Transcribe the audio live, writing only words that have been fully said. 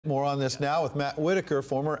More on this now with Matt Whitaker,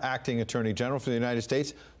 former acting attorney general for the United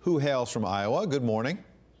States, who hails from Iowa. Good morning.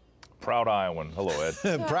 Proud Iowan. Hello,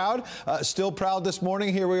 Ed. Proud? Still proud this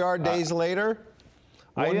morning? Here we are days later.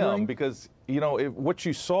 Wondering? I am, because, you know, what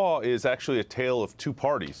you saw is actually a tale of two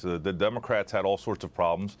parties. The Democrats had all sorts of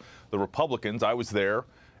problems. The Republicans, I was there,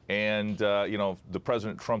 and, you know, the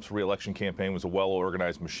President Trump's reelection campaign was a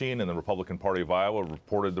well-organized machine, and the Republican Party of Iowa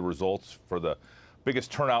reported the results for the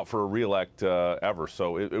biggest turnout for a reelect ever.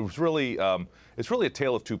 So it was really, it's really a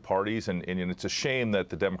tale of two parties, and it's a shame that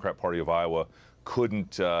the Democrat Party of Iowa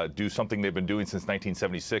couldn't do something they've been doing since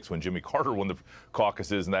 1976 when Jimmy Carter won the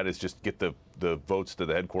caucuses, and that is just get the votes to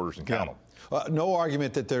the headquarters and count them. No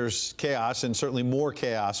argument that there's chaos, and certainly more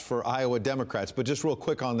chaos for Iowa Democrats. But just real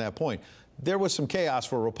quick on that point, there was some chaos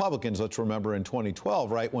for Republicans, let's remember, in 2012,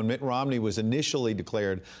 right, when Mitt Romney was initially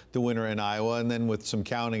declared the winner in Iowa, and then with some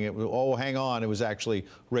counting, it was, oh, hang on, it was actually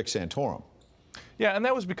Rick Santorum. Yeah, and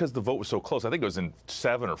that was because the vote was so close. I think it was in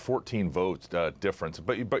 7 or 14 votes difference.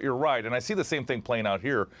 But you're right, and I see the same thing playing out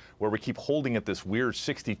here, where we keep holding at this weird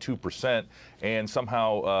 62%, and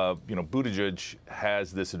somehow, you know, Buttigieg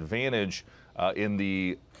has this advantage in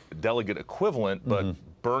the delegate equivalent, but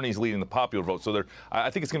Bernie's leading the popular vote. So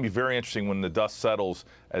I think it's going to be very interesting when the dust settles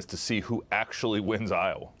as to see who actually wins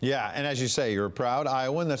Iowa. Yeah, and as you say, you're a proud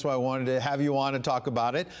Iowan. That's why I wanted to have you on and talk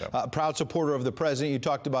about it. Yeah. Proud supporter of the president. You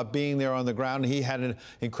talked about being there on the ground. He had an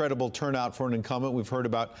incredible turnout for an incumbent. We've heard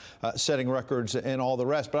about setting records and all the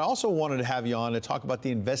rest. But I also wanted to have you on to talk about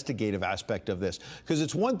the investigative aspect of this, because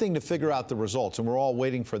it's one thing to figure out the results, and we're all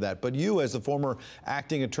waiting for that. But you, as the former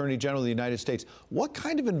acting attorney general of the United States, what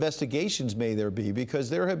kind of investigations may there be? Because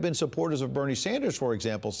there have been supporters of Bernie Sanders, for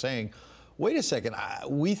example, saying, wait a second,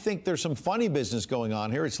 we think there's some funny business going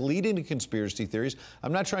on here. It's leading to conspiracy theories.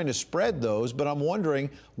 I'm not trying to spread those, but I'm wondering,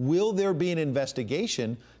 will there be an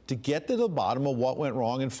investigation to get to the bottom of what went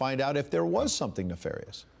wrong and find out if there was something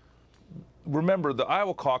nefarious? Remember, the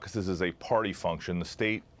Iowa caucuses is a party function. The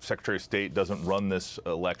state Secretary of State doesn't run this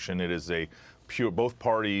election. It is a pure, both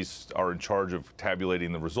parties are in charge of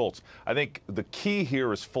tabulating the results. I think the key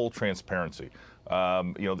here is full transparency.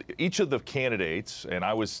 You know, each of the candidates, and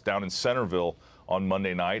I was down in Centerville on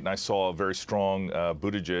Monday night, and I saw a very strong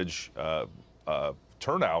Buttigieg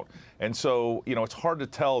turnout. And so, you know, it's hard to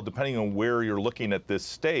tell, depending on where you're looking at this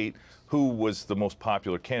state, who was the most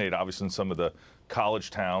popular candidate. Obviously, in some of the college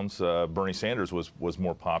towns, Bernie Sanders was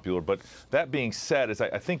more popular. But that being said,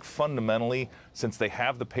 I think fundamentally, since they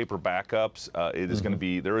have the paper backups, it is going to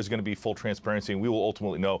be, there is going to be full transparency, and we will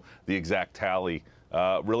ultimately know the exact tally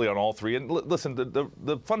really on all three. And listen,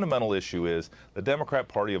 the fundamental issue is the Democrat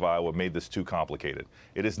Party of Iowa made this too complicated.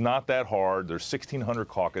 It is not that hard. There's 1,600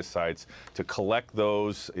 caucus sites to collect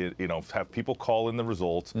those, you know, have people call in the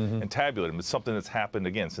results and tabulate them. It's something that's happened,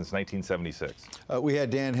 again, since 1976. We had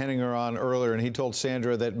Dan Henninger on earlier, and he told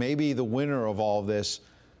Sandra that maybe the winner of all of this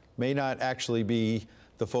may not actually be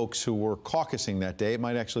the folks who were caucusing that day. It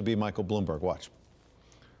might actually be Michael Bloomberg. Watch.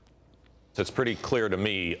 It's pretty clear to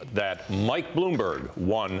me that Mike Bloomberg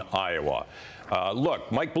won Iowa. Look,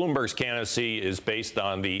 Mike Bloomberg's candidacy is based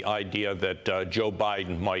on the idea that Joe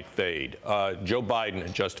Biden might fade. Joe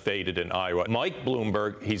Biden just faded in Iowa. Mike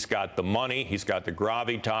Bloomberg, he's got the money, he's got the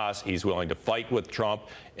gravitas, he's willing to fight with Trump,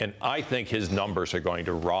 and I think his numbers are going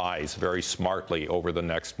to rise very smartly over the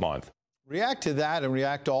next month. React to that, and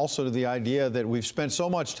react also to the idea that we've spent so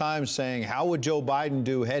much time saying, how would Joe Biden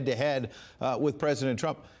do head-to-head with President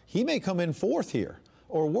Trump? He may come in fourth here,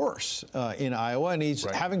 or worse, in Iowa, and he's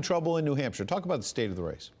having trouble in New Hampshire. Talk about the state of the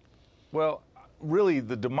race. Well, really,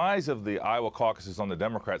 the demise of the Iowa caucuses on the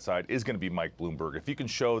Democrat side is going to be Mike Bloomberg. If you can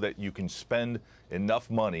show that you can spend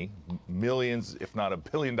enough money, millions, if not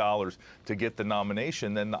 $1 billion, to get the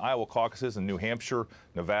nomination, then the Iowa caucuses in New Hampshire,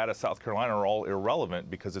 Nevada, South Carolina are all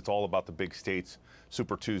irrelevant, because it's all about the big states,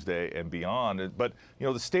 Super Tuesday and beyond. But, you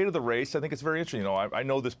know, the state of the race, I think it's very interesting. You know, I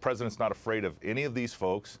know this president's not afraid of any of these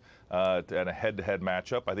folks in a head-to-head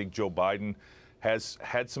matchup. I think Joe Biden has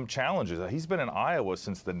had some challenges. He's been in Iowa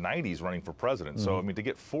since the 90s running for president. So, I mean, to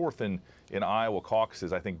get fourth in Iowa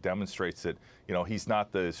caucuses, I think demonstrates that, you know, he's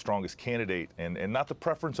not the strongest candidate and not the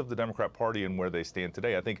preference of the Democrat Party and where they stand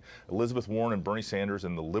today. I think Elizabeth Warren and Bernie Sanders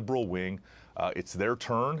and the liberal wing, it's their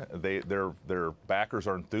turn. Their backers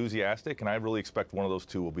are enthusiastic, and I really expect one of those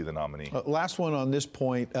two will be the nominee. Last one on this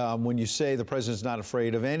point, when you say the president's not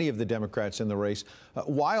afraid of any of the Democrats in the race,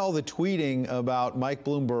 why all the tweeting about Mike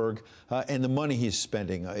Bloomberg and the money he's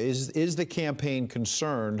spending? Is the campaign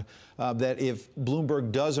concerned that if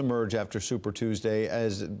Bloomberg does emerge after Super Tuesday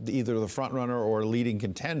as either the front runner or a leading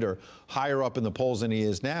contender higher up in the polls than he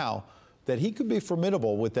is now, that he could be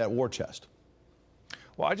formidable with that war chest?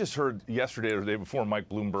 Well, I just heard yesterday or the day before Mike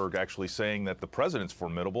Bloomberg actually saying that the president's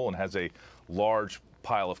formidable and has a large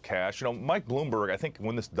pile of cash. You know, Mike Bloomberg, I think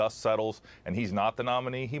when this dust settles and he's not the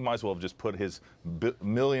nominee, he might as well have just put his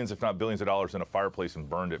millions, if not billions of dollars in a fireplace and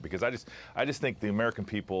burned it, because I just think the American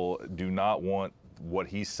people do not want what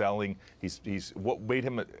he's selling. He's what made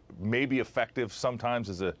him maybe effective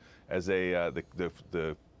sometimes as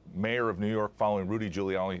the mayor of New York following Rudy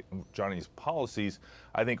Giuliani's policies.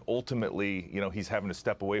 I think ultimately, you know, he's having to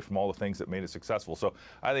step away from all the things that made it successful. So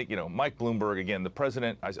I think, you know, Mike Bloomberg, again, the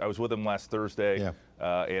president, I was with him last Thursday,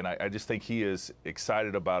 and I just think he is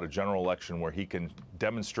excited about a general election where he can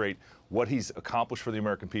demonstrate what he's accomplished for the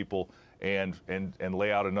American people and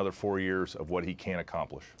lay out another 4 years of what he can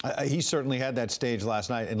accomplish. He certainly had that stage last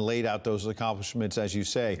night and laid out those accomplishments, as you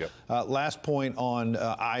say. Yep. Last point on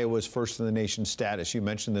Iowa's first in the nation status. You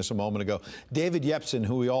mentioned this a moment ago. David Yepsen,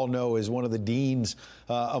 who we all know is one of the deans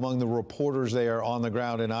among the reporters there on the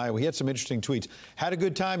ground in Iowa. He had some interesting tweets. Had a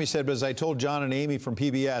good time, he said, but as I told John and Amy from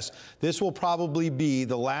PBS, this will probably be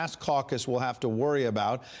the last caucus we'll have to worry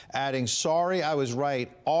about, adding, sorry, I was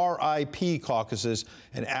right, RIP caucuses.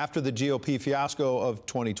 And after the GOP fiasco of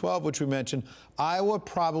 2012, which we mentioned, Iowa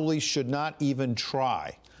probably should not even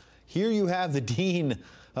try. Here you have the dean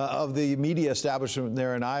of the media establishment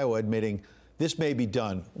there in Iowa admitting this may be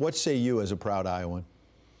done. What say you as a proud Iowan?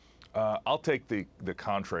 I'll take the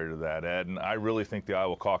contrary to that, Ed, and I really think the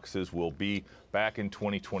Iowa caucuses will be back in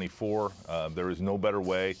 2024. There is no better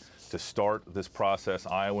way to start this process.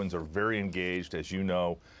 Iowans are very engaged, as you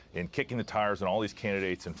know, in kicking the tires on all these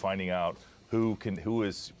candidates and finding out who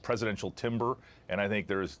is presidential timber. And I think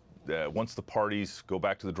there's once the parties go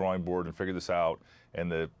back to the drawing board and figure this out, and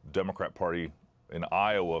the Democrat Party in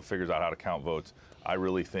Iowa figures out how to count votes, I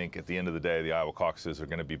really think at the end of the day, the Iowa caucuses are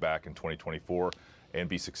going to be back in 2024 and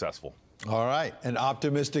be successful. All right, an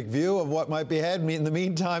optimistic view of what might be ahead. In the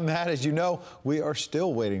meantime, Matt, as you know, we are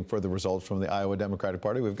still waiting for the results from the Iowa Democratic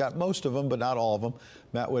Party. We've got most of them, but not all of them.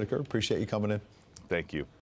 Matt Whitaker, appreciate you coming in. Thank you.